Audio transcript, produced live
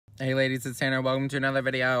Hey ladies, it's Tanner. Welcome to another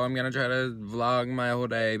video. I'm gonna try to vlog my whole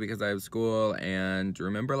day because I have school, and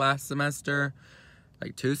remember last semester,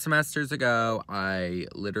 like 2 semesters ago, I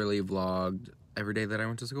literally vlogged every day that I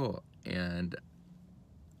went to school, and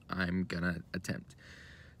I'm gonna attempt.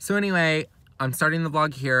 So anyway, I'm starting the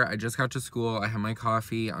vlog here. I just got to school. I have my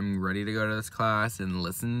coffee. I'm ready to go to this class and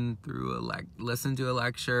listen to a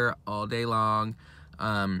lecture all day long.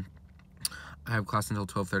 I have class until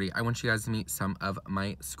 12:30. I want you guys to meet some of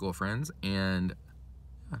my school friends, and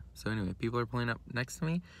yeah. So anyway, people are pulling up next to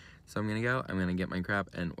me, so I'm gonna go. I'm gonna get my crap,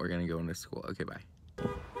 and we're gonna go into school. Okay, bye.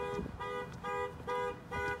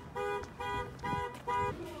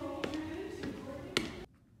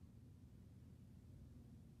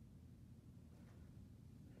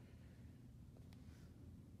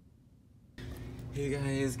 Hey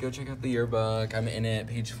guys, go check out the yearbook. I'm in it,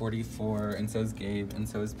 page 44, and so is Gabe, and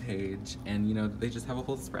so is Paige. And you know, they just have a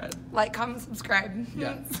whole spread. Like, comment, subscribe.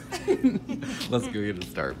 Yes. Let's go get a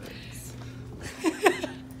Starbucks.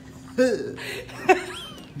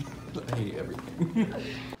 I hate everything.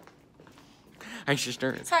 Hi,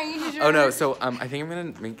 sisters. Hi, sisters. Oh no, so I think I'm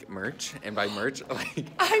gonna make merch, and by merch, like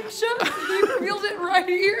I'm sure you revealed it right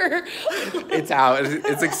here. It's out.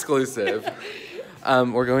 It's exclusive.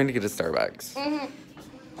 We're going to get a Starbucks.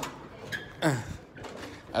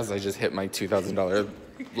 As I just hit my $2,000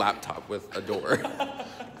 laptop with a door.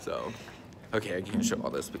 So, okay, I can't show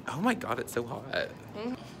all this, but oh my god, it's so hot.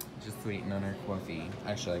 Just waiting on our coffee.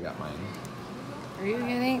 Actually, I got mine. Are you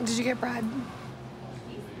getting? Did you get bread?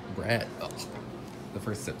 Bread. Oh. The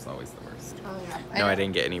first sip's always the worst. Oh yeah. No, I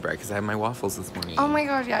didn't get any bread because I had my waffles this morning. Oh my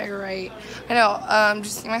god, yeah, you're right. I know.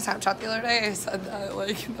 Just seeing my Snapchat the other day, I said that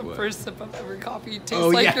like the What? first sip of every coffee tastes Oh,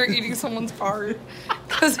 like yeah. you're eating someone's fart.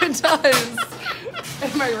 Because it does.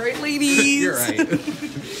 Am I right, ladies? You're right.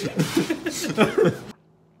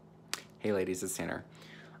 Hey ladies, it's Tanner.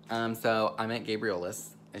 So I'm at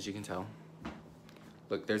Gabriola's, as you can tell.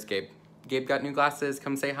 Look, there's Gabe. Gabe got new glasses.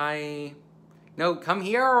 Come say hi. No, come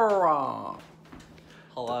here.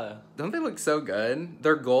 Hello. Don't they look so good?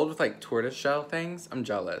 They're gold with like tortoise shell things. I'm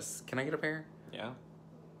jealous. Can I get a pair? Yeah.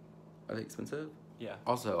 Are they expensive? Yeah.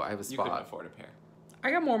 Also, I have a You couldn't spot. afford a pair.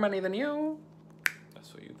 I got more money than you.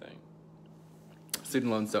 That's what you think.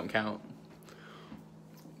 Student loans don't count.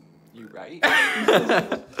 You right?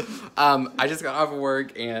 I just got off of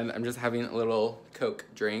work and I'm just having a little Coke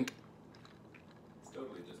drink. It's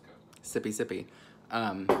totally just Coke. Sippy sippy.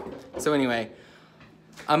 So anyway,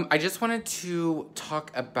 I just wanted to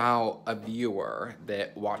talk about a viewer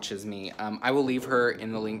that watches me. I will leave her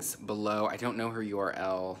in the links below. I don't know her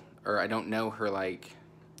URL, or I don't know her, like,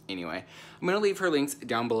 anyway. I'm gonna leave her links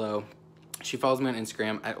down below. She follows me on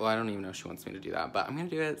Instagram. Well, I don't even know if she wants me to do that, but I'm gonna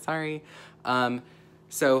do it, sorry.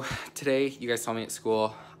 So today, you guys saw me at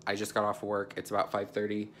school. I just got off of work. It's about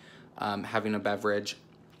 5:30, having a beverage.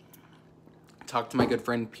 Talked to my good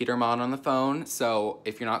friend Peter Mon on the phone, so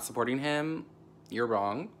if you're not supporting him, you're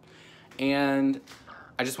wrong. And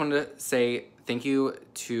I just wanted to say thank you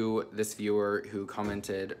to this viewer who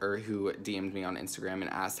commented, or who DM'd me on Instagram and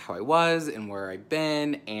asked how I was and where I've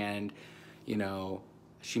been, and you know,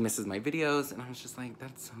 she misses my videos, and I was just like,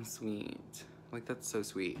 that's so sweet. Like, that's so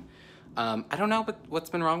sweet. I don't know what's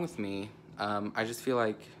been wrong with me. I just feel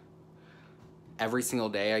like every single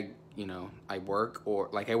day I work, or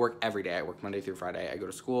like I work every day. I work Monday through Friday. I go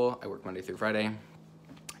to school. I work Monday through Friday.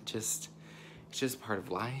 It's just part of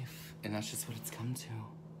life, and that's just what it's come to.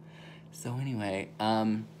 So anyway,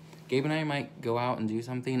 Gabe and I might go out and do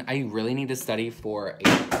something. I really need to study for a...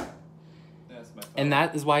 That's my phone. And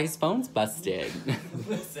that is why his phone's busted.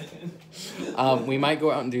 Listen. We might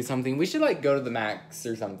go out and do something. We should like go to the Max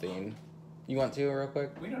or something. You want to real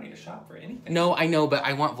quick? We don't need to shop for anything. No, I know, but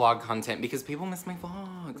I want vlog content because people miss my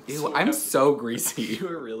vlogs. Ew, I'm so greasy. You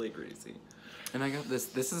are really greasy. And I got this.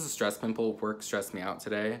 This is a stress pimple. Work stressed me out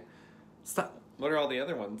today. Stop. What are all the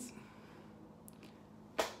other ones?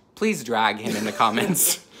 Please drag him in the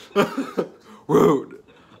comments. Rude.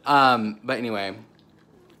 But anyway.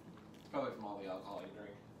 Probably from all the alcohol you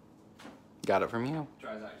drink. Got it from you.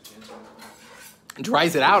 Dries out your skin.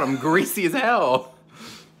 Dries it out. I'm greasy as hell.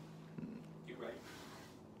 You're right.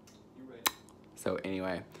 You're right. So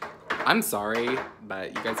anyway, I'm sorry,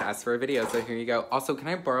 but you guys asked for a video, so here you go. Also, can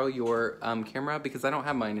I borrow your camera? Because I don't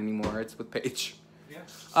have mine anymore. It's with Paige. Yeah.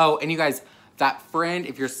 Oh, and you guys, that friend,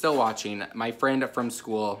 if you're still watching, my friend from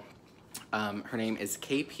school, her name is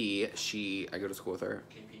KP. I go to school with her.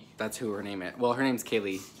 KP. That's who her name is. Well, her name's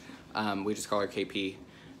Kaylee. We just call her KP.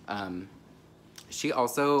 She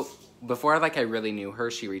also, before I really knew her,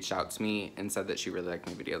 she reached out to me and said that she really liked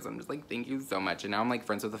my videos. I'm just like, thank you so much. And now I'm like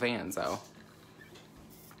friends with the fan, so.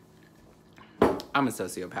 I'm a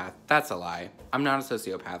sociopath. That's a lie. I'm not a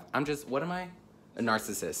sociopath. I'm just, what am I? A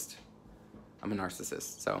narcissist. I'm a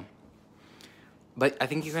narcissist, so. But I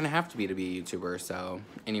think you're gonna have to be a YouTuber, so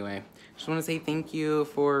anyway. Just wanna say thank you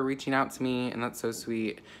for reaching out to me, and that's so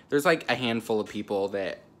sweet. There's like a handful of people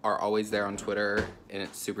that are always there on Twitter, and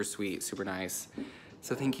it's super sweet, super nice.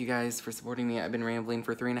 So thank you guys for supporting me. I've been rambling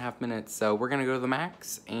for 3.5 minutes, so we're gonna go to the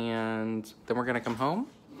Max, and then we're gonna come home.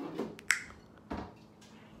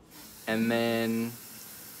 And then,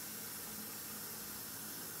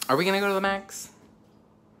 are we gonna go to the Max?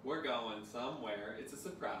 We're going somewhere. It's a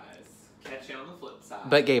surprise. Catch you on the flip side.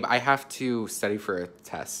 But Gabe, I have to study for a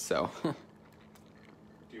test, so. Do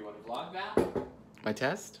you want to vlog that? My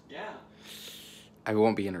test? Yeah. I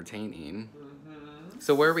won't be entertaining. Mm-hmm.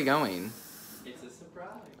 So where are we going? It's a surprise.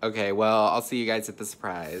 Okay, well, I'll see you guys at the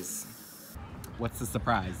surprise. What's the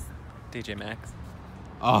surprise? DJ Maxx.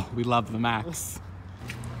 Oh, we love the Max.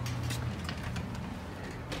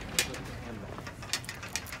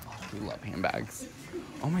 Oh, we love handbags.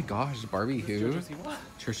 Oh my gosh, Barbie who?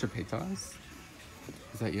 Trisha Paytas?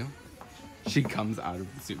 Is that you? She comes out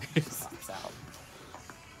of the suitcase. Pops out.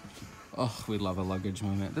 Oh, we love a luggage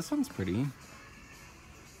moment. This one's pretty.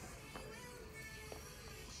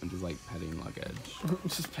 I'm just like petting luggage.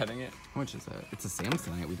 Just petting it. How much is it? It's a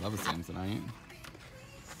Samsonite. We love a Samsonite.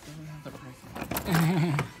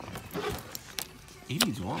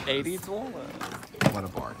 80 dollars. 80 dollars. What a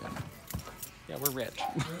bargain. Yeah, we're rich.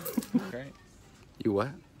 Great. You what?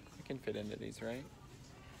 I can fit into these, right?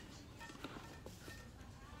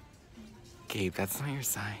 Gabe, that's not your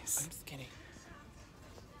size. I'm skinny.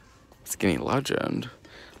 Skinny legend.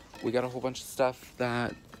 We got a whole bunch of stuff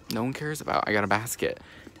that no one cares about. I got a basket.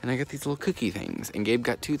 And I got these little cookie things. And Gabe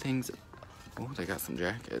got 2 things. Oh, they got some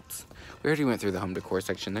jackets. We already went through the home decor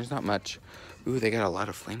section. There's not much. Ooh, they got a lot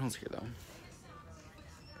of flannels here, though.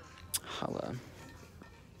 Holla.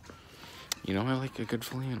 You know I like a good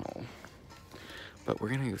flannel. But we're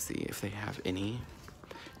gonna go see if they have any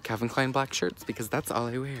Calvin Klein black shirts, because that's all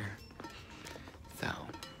I wear. So,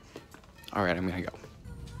 all right, I'm gonna go.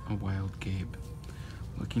 A wild Gabe,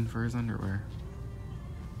 looking for his underwear.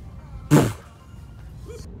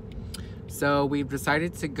 So we've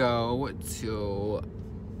decided to go to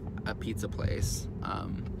a pizza place.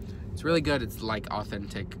 It's really good. It's like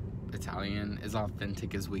authentic Italian, as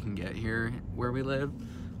authentic as we can get here where we live.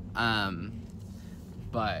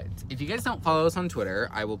 But if you guys don't follow us on Twitter,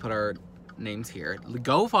 I will put our names here.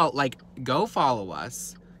 Go follow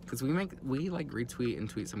us, because we like retweet and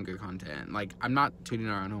tweet some good content. Like, I'm not tooting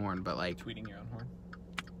our own horn, but like Tweeting your own horn?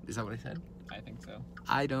 Is that what I said? I think so.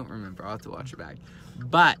 I don't remember. I'll have to watch it back.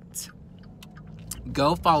 But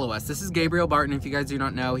go follow us. This is Gabriel Barton. If you guys do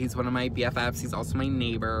not know, he's one of my BFFs. He's also my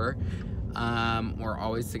neighbor. We're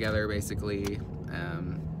always together, basically.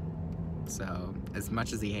 So as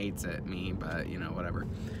much as he hates me, but you know, whatever.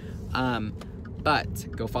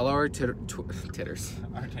 But go follow our titters.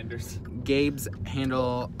 Our tenders. Gabe's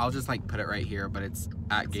handle, I'll just like put it right here, but it's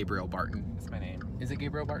at Gabriel Barton. That's my name. Is it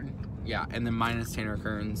Gabriel Barton? Yeah, and then mine is Tanner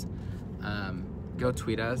Kerns. Go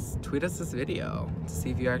tweet us this video to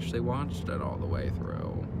see if you actually watched it all the way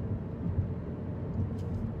through.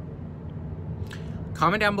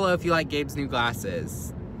 Comment down below if you like Gabe's new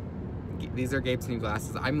glasses. These are Gabe's new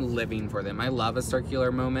glasses. I'm living for them. I love a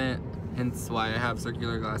circular moment, hence why I have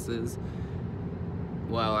circular glasses.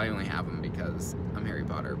 Well, I only have them because I'm Harry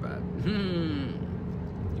Potter, but You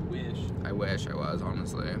wish. I wish I was,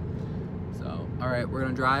 honestly. So, alright, we're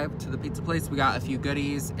gonna drive to the pizza place. We got a few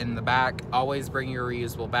goodies in the back. Always bring your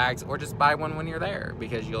reusable bags, or just buy one when you're there,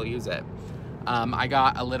 because you'll use it. I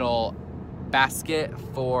got a little basket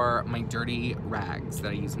for my dirty rags that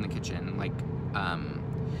I use in the kitchen, like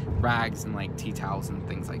rags and like tea towels and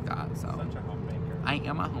things like that. So Such a homemaker. I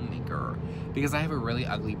am a homemaker, because I have a really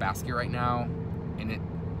ugly basket right now, and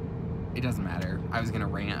it doesn't matter. I was gonna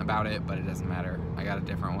rant about it, but it doesn't matter. I got a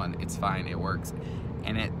different one. It's fine. It works.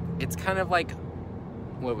 And it's kind of like,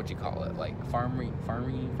 what would you call it? Like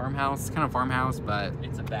farmhouse, kind of farmhouse, but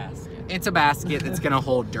It's a basket. it's a basket that's gonna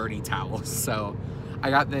hold dirty towels. So I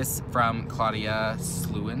got this from Claudia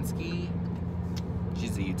Slewinski.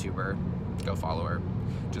 She's a YouTuber. Go follow her.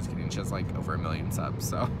 Just kidding. She has like over 1 million subs,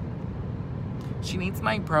 so she needs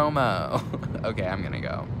my promo. Okay, I'm gonna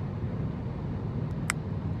go.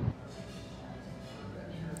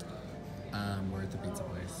 We're at the pizza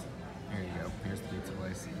place. Here you go. Here's the pizza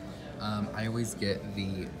place. I always get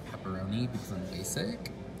the pepperoni because I'm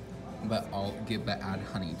basic, but I'll add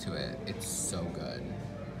honey to it. It's so good.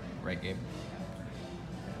 Right, Gabe?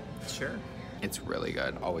 Sure. It's really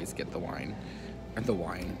good. Always get the wine. Or the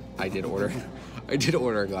wine. I did order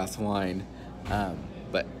a glass of wine.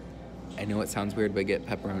 But I know it sounds weird, but get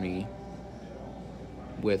pepperoni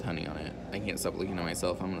with honey on it. I can't stop looking at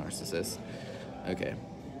myself. I'm a narcissist. Okay.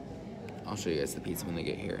 I'll show you guys the pizza when they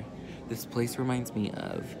get here. This place reminds me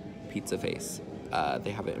of Pizza Face.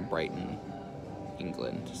 They have it in Brighton,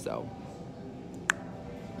 England, so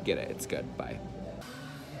get it. It's good. Bye.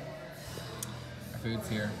 Our food's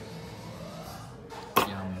here.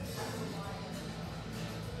 Yum.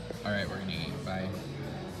 Alright, we're gonna eat. Bye.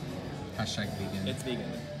 Hashtag vegan. It's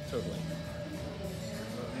vegan, totally.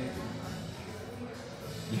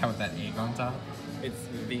 Yeah, with that egg on top. It's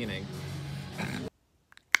vegan egg.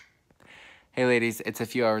 Hey ladies, it's a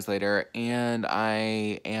few hours later, and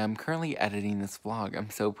I am currently editing this vlog. I'm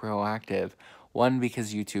so proactive. 1,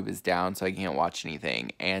 because YouTube is down, so I can't watch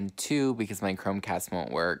anything. And 2, because my Chromecast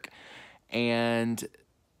won't work. And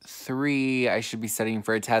 3, I should be studying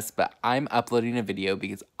for a test, but I'm uploading a video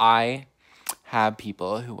because I have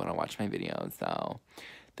people who want to watch my videos. So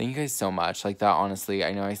thank you guys so much. Like, that, honestly,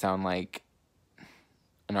 I know I sound like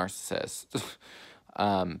a narcissist.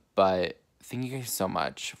 But thank you guys so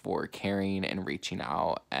much for caring and reaching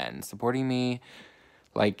out and supporting me.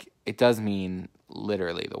 Like, it does mean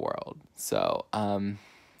literally the world. So,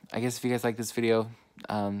 I guess if you guys like this video,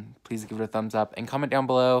 please give it a thumbs up and comment down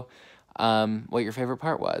below what your favorite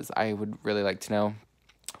part was. I would really like to know.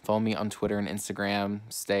 Follow me on Twitter and Instagram.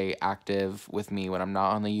 Stay active with me when I'm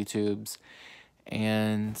not on the YouTubes.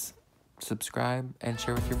 And subscribe and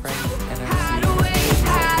share with your friends. And I will see you.